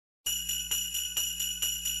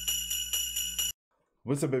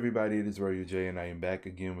What's up everybody, it is Royal J and I am back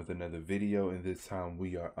again with another video, and this time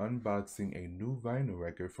we are unboxing a new vinyl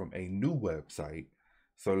record from a new website.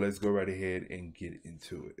 So let's go right ahead and get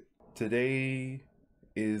into it. Today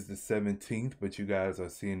is the 17th, but you guys are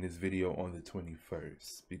seeing this video on the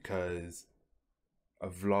 21st because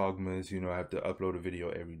of Vlogmas. You know, I have to upload a video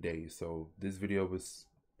every day. So this video was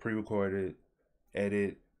pre-recorded,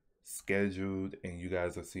 edit, scheduled, and you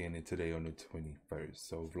guys are seeing it today on the 21st.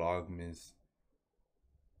 So Vlogmas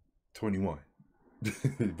 21.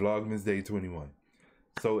 Vlogmas Day 21.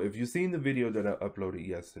 So if you've seen the video that I uploaded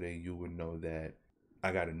yesterday, you would know that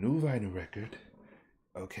I got a new vinyl record.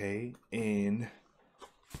 Okay, and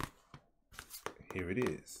here it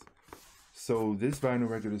is. So this vinyl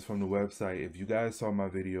record is from the website. If you guys saw my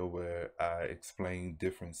video where I explained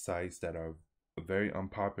different sites that are very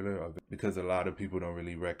unpopular because a lot of people don't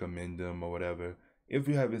really recommend them or whatever, if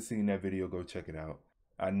you haven't seen that video, go check it out.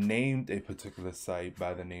 I named a particular site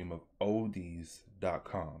by the name of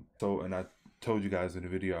oldies.com. So, and I told you guys in the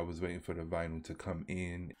video I was waiting for the vinyl to come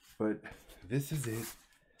in, but this is it.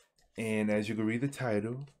 And as you can read the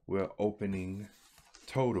title, we're opening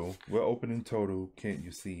total. Can't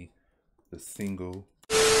you see the single?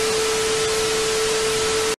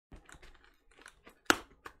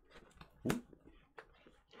 Ooh.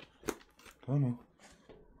 Come on.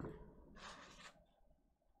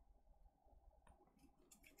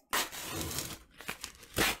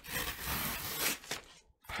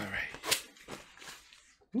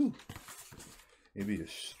 Whew. It'd be a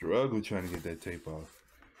struggle trying to get that tape off.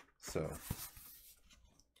 So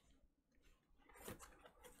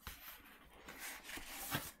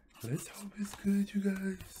let's hope it's good, you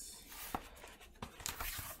guys.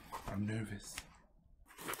 I'm nervous.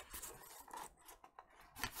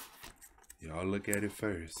 Y'all look at it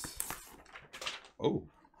first. Oh.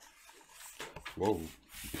 Whoa.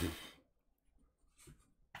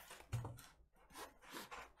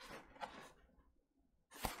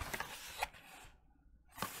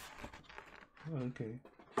 Okay.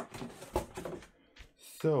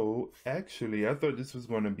 So actually, I thought this was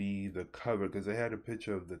going to be the cover because they had a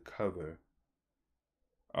picture of the cover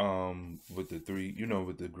with the three, you know,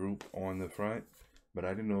 with the group on the front, but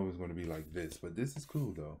I didn't know it was going to be like this. But this is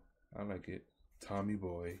cool though. I like it. Tommy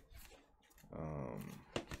Boy.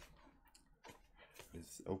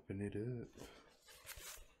 Let's open it up.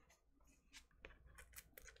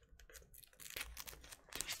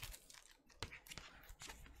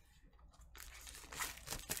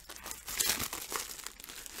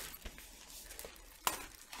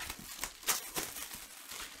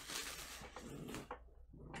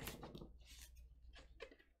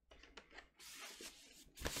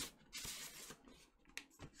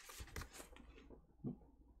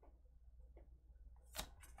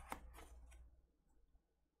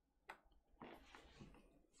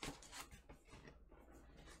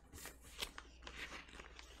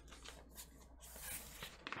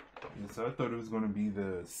 So I thought it was going to be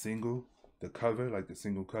the cover, like the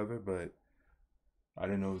single cover, but I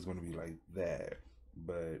didn't know it was going to be like that,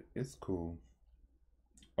 but it's cool.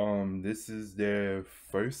 This is their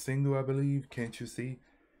first single, I believe, Can't You See?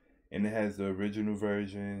 And it has the original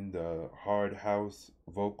version, the hard house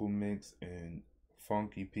vocal mix, and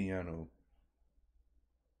funky piano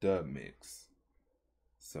dub mix.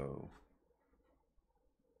 So,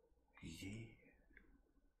 yeah.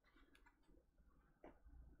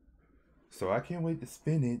 So I can't wait to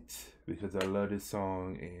spin it because I love this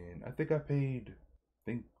song, and I think I paid,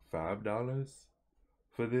 $5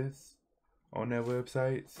 for this on that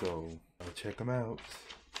website. So I'll check them out,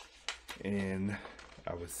 and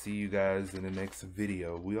I will see you guys in the next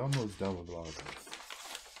video. We almost done with Vlogmas.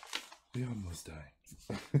 We almost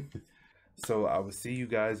done. So I will see you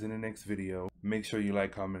guys in the next video. Make sure you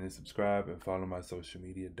like, comment, and subscribe, and follow my social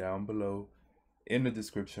media down below in the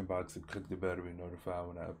description box, and click the bell to be notified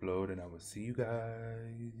when I upload. And I will see you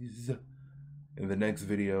guys in the next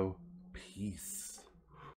video. Peace.